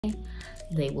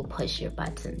they will push your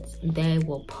buttons. They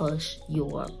will push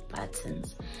your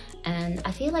buttons. And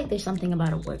I feel like there's something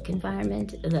about a work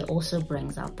environment that also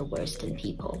brings out the worst in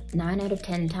people. 9 out of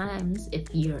 10 times, if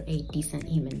you're a decent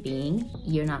human being,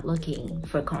 you're not looking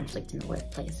for conflict in the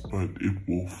workplace. But it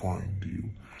will find you.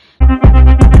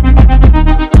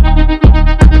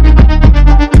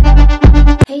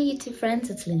 Hey YouTube friends,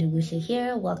 it's Linda Gusha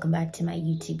here. Welcome back to my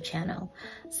YouTube channel.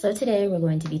 So today we're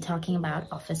going to be talking about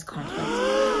office conflict.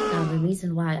 Now the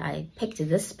reason why I picked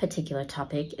this particular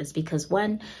topic is because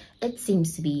one, it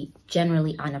seems to be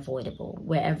generally unavoidable.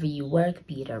 Wherever you work,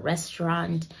 be it a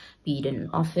restaurant, be it in an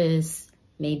office,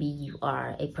 maybe you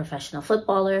are a professional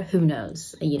footballer, who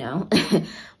knows, you know.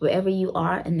 Wherever you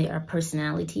are and there are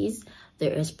personalities,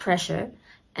 there is pressure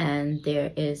and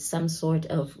there is some sort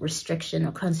of restriction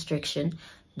or constriction.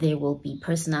 There will be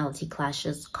personality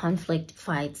clashes, conflict,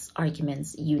 fights,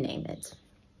 arguments, you name it.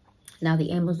 Now,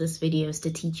 the aim of this video is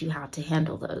to teach you how to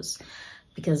handle those.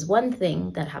 Because one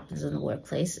thing that happens in the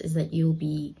workplace is that you'll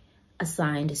be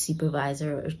assigned a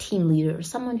supervisor or team leader or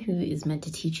someone who is meant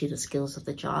to teach you the skills of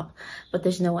the job. But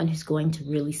there's no one who's going to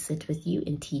really sit with you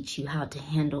and teach you how to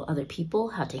handle other people,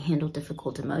 how to handle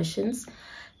difficult emotions,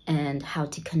 and how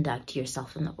to conduct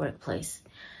yourself in the workplace.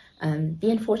 The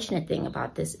unfortunate thing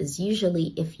about this is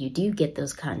usually if you do get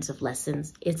those kinds of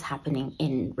lessons, it's happening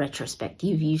in retrospect.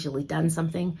 You've usually done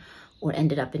something or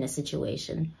ended up in a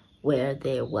situation where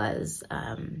there was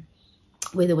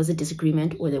a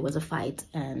disagreement or there was a fight,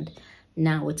 and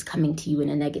now it's coming to you in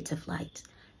a negative light.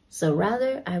 So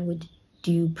rather, I would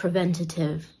do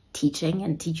preventative teaching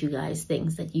and teach you guys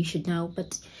things that you should know.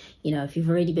 But you know, if you've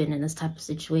already been in this type of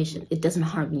situation, it doesn't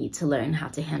harm you to learn how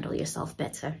to handle yourself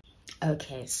better.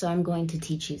 Okay, so I'm going to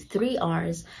teach you 3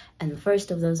 R's, and the first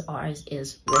of those R's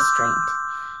is restraint.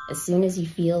 As soon as you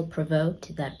feel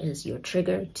provoked, that is your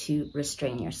trigger to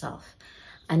restrain yourself.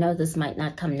 I know this might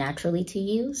not come naturally to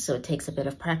you, so it takes a bit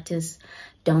of practice.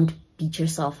 Don't beat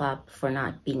yourself up for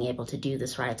not being able to do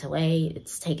this right away.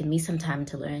 It's taken me some time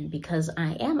to learn because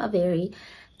I am a very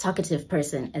talkative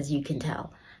person, as you can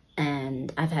tell,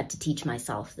 and I've had to teach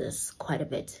myself this quite a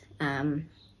bit.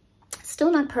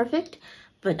 Still not perfect,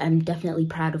 but I'm definitely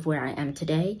proud of where I am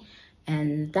today.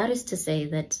 And that is to say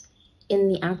that in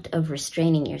the act of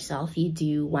restraining yourself, you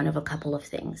do one of a couple of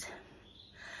things.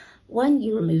 One,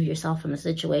 you remove yourself from the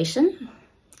situation,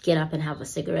 get up and have a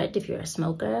cigarette if you're a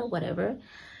smoker, whatever,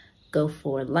 go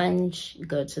for lunch,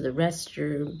 go to the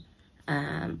restroom,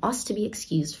 ask to be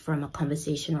excused from a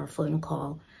conversation or a phone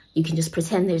call. You can just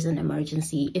pretend there's an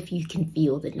emergency if you can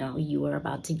feel that no, you are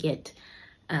about to get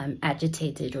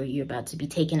agitated or you're about to be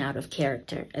taken out of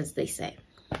character, as they say.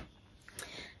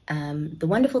 The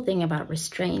wonderful thing about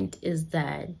restraint is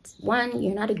that, one,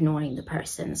 you're not ignoring the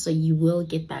person, so you will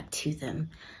get back to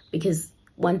them. Because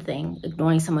one thing,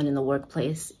 ignoring someone in the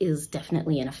workplace is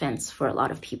definitely an offense for a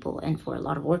lot of people and for a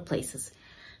lot of workplaces,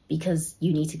 because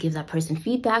you need to give that person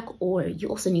feedback, or you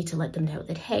also need to let them know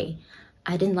that, hey,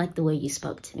 I didn't like the way you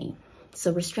spoke to me.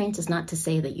 So restraint is not to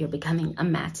say that you're becoming a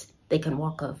mat they can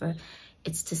walk over.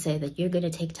 It's to say that you're going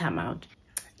to take time out.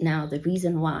 Now, the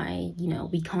reason why, you know,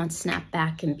 we can't snap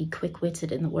back and be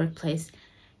quick-witted in the workplace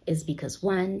is because,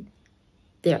 one,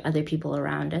 there are other people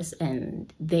around us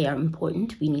and they are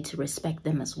important. We need to respect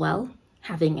them as well.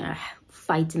 Having a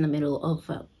fight in the middle of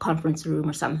a conference room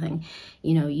or something,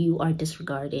 you know, you are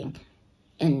disregarding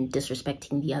and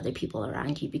disrespecting the other people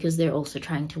around you because they're also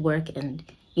trying to work and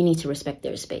you need to respect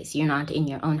their space. You're not in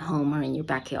your own home or in your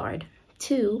backyard.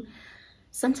 2,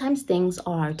 sometimes things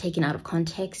are taken out of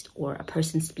context or a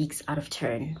person speaks out of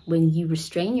turn. When you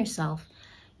restrain yourself,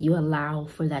 you allow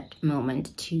for that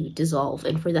moment to dissolve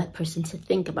and for that person to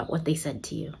think about what they said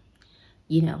to you.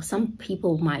 You know, some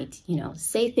people might, you know,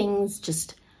 say things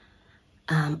just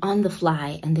on the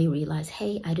fly and they realize,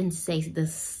 hey, I didn't say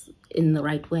this in the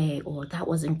right way, or that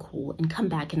wasn't cool, and come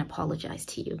back and apologize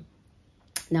to you.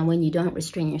 Now, when you don't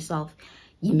restrain yourself,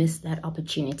 you miss that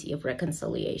opportunity of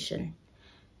reconciliation.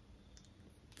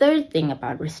 Third thing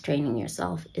about restraining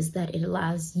yourself is that it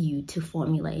allows you to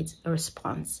formulate a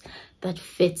response that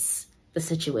fits the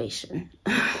situation.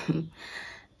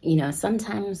 You know,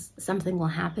 sometimes something will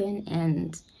happen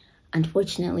and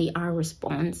unfortunately our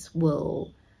response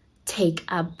will take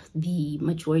up the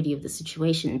majority of the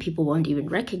situation. People won't even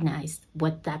recognize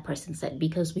what that person said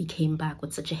because we came back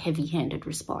with such a heavy-handed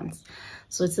response.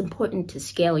 So it's important to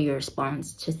scale your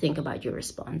response, to think about your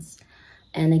response.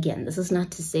 And again, this is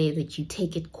not to say that you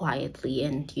take it quietly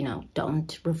and, you know,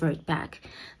 don't revert back.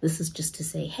 This is just to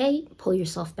say, hey, pull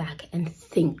yourself back and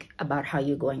think about how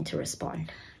you're going to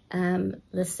respond.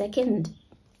 The second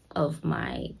of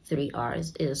my 3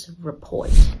 R's is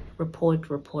report. Report,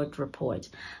 report, report.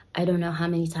 I don't know how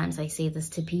many times I say this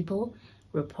to people.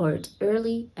 Report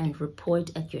early and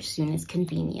report at your soonest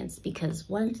convenience, because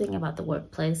one thing about the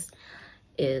workplace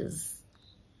is,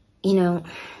 you know,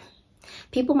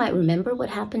 people might remember what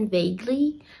happened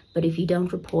vaguely, but if you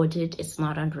don't report it, it's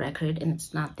not on record and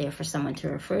it's not there for someone to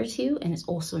refer to, and it's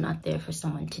also not there for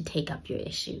someone to take up your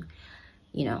issue.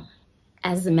 You know,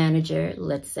 as the manager,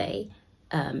 let's say,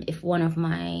 if one of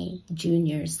my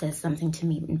juniors says something to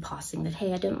me in passing that,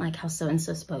 hey, I don't like how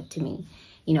so-and-so spoke to me,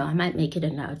 you know, I might make it a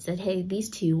note that, hey, these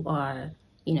two are,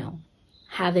 you know,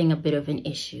 having a bit of an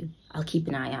issue. I'll keep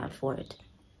an eye out for it.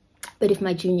 But if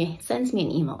my junior sends me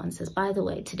an email and says, by the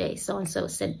way, today so-and-so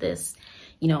said this,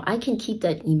 you know, I can keep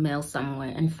that email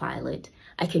somewhere and file it.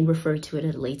 I can refer to it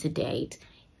at a later date.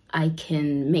 I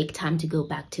can make time to go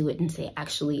back to it and say,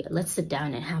 actually, let's sit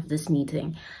down and have this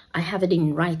meeting. I have it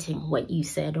in writing, what you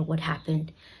said or what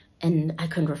happened, and I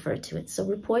can refer to it. So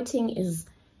reporting is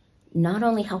not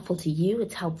only helpful to you,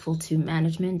 it's helpful to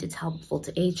management, it's helpful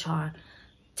to HR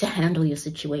to handle your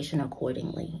situation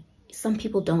accordingly. Some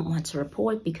people don't want to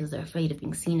report because they're afraid of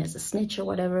being seen as a snitch or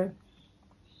whatever.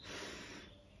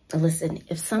 Listen,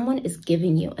 if someone is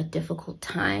giving you a difficult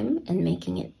time and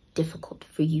making it difficult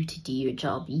for you to do your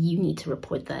job, you need to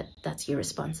report that. That's your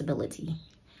responsibility.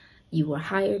 You were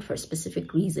hired for a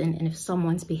specific reason, and if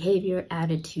someone's behavior,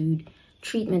 attitude,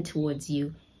 treatment towards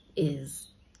you is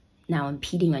now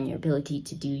impeding on your ability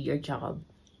to do your job,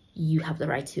 you have the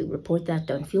right to report that.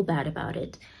 Don't feel bad about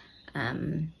it.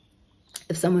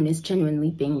 If someone is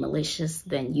genuinely being malicious,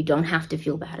 then you don't have to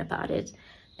feel bad about it.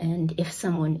 And if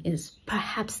someone is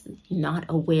perhaps not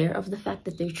aware of the fact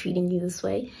that they're treating you this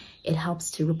way, it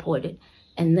helps to report it.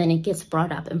 And then it gets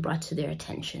brought up and brought to their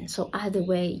attention. So either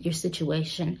way, your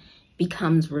situation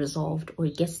becomes resolved, or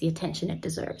it gets the attention it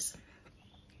deserves.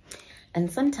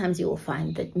 And sometimes you will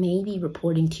find that maybe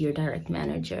reporting to your direct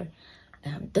manager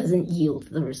doesn't yield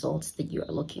the results that you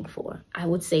are looking for. I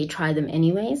would say try them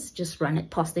anyways. Just run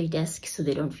it past their desk so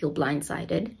they don't feel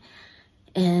blindsided.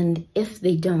 And if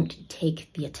they don't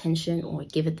take the attention or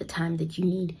give it the time that you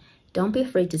need, don't be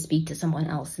afraid to speak to someone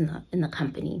else in the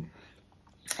company.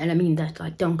 And I mean that,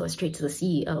 like, don't go straight to the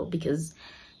CEO, because,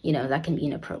 you know, that can be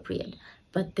inappropriate.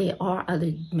 But there are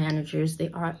other managers,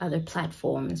 there are other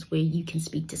platforms where you can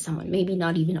speak to someone, maybe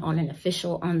not even on an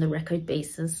official, on the record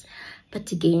basis, but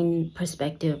to gain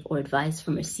perspective or advice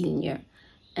from a senior.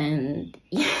 And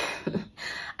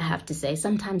I have to say,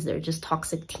 sometimes they're just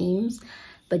toxic teams.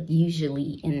 But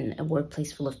usually in a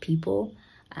workplace full of people,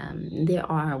 there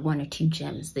are 1 or 2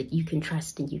 gems that you can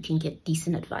trust and you can get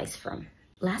decent advice from.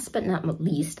 Last but not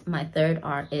least, my 3rd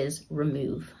R is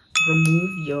remove.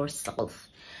 Remove yourself.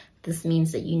 This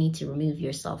means that you need to remove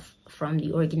yourself from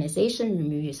the organization,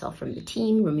 remove yourself from the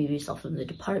team, remove yourself from the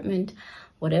department.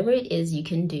 Whatever it is you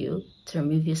can do to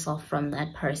remove yourself from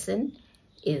that person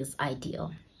is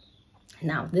ideal.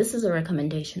 Now, this is a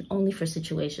recommendation only for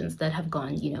situations that have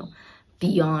gone, you know,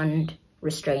 beyond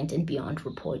restraint and beyond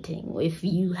reporting. If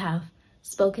you have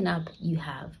spoken up, you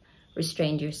have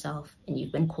restrained yourself, and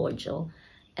you've been cordial,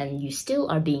 and you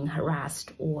still are being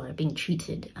harassed or being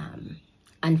treated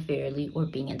unfairly or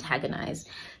being antagonized,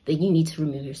 then you need to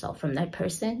remove yourself from that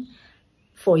person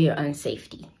for your own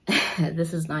safety.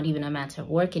 This is not even a matter of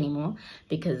work anymore,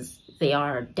 because they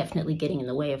are definitely getting in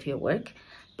the way of your work.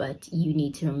 But you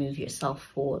need to remove yourself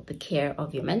for the care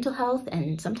of your mental health,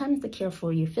 and sometimes the care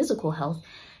for your physical health,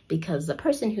 because the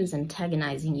person who's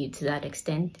antagonizing you to that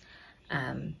extent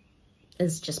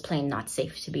is just plain not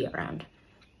safe to be around.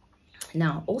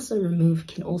 Now, also remove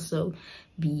can also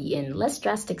be in less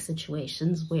drastic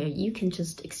situations where you can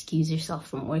just excuse yourself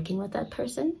from working with that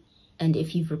person. And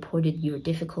if you've reported your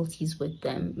difficulties with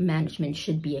them, management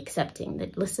should be accepting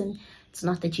that, listen, it's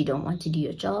not that you don't want to do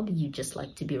your job, you just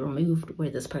like to be removed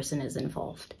where this person is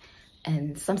involved.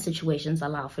 And some situations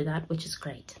allow for that, which is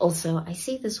great. Also, I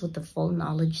say this with the full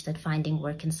knowledge that finding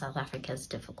work in South Africa is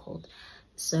difficult.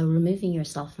 So removing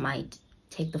yourself might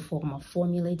take the form of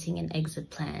formulating an exit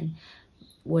plan,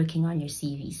 working on your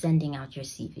CV, sending out your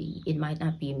CV. It might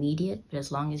not be immediate, but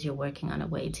as long as you're working on a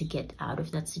way to get out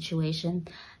of that situation,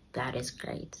 that is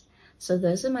great. So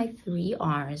those are my 3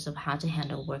 R's of how to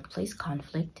handle workplace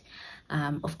conflict.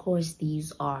 Of course,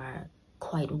 these are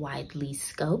quite widely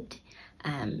scoped.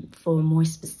 For more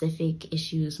specific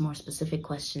issues, more specific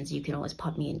questions, you can always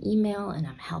pop me an email and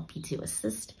I'm happy to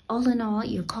assist. All in all,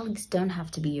 your colleagues don't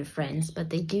have to be your friends, but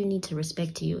they do need to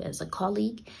respect you as a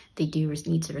colleague. They do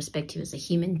need to respect you as a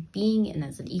human being and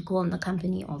as an equal in the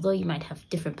company. Although you might have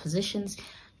different positions,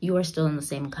 you are still in the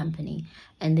same company,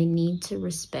 and they need to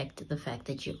respect the fact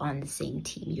that you're on the same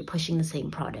team, you're pushing the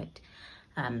same product.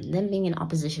 Them being in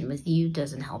opposition with you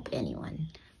doesn't help anyone.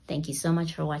 Thank you so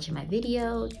much for watching my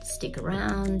video. Stick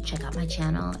around, check out my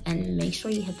channel, and make sure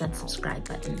you hit that subscribe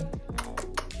button.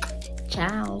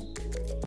 Ciao.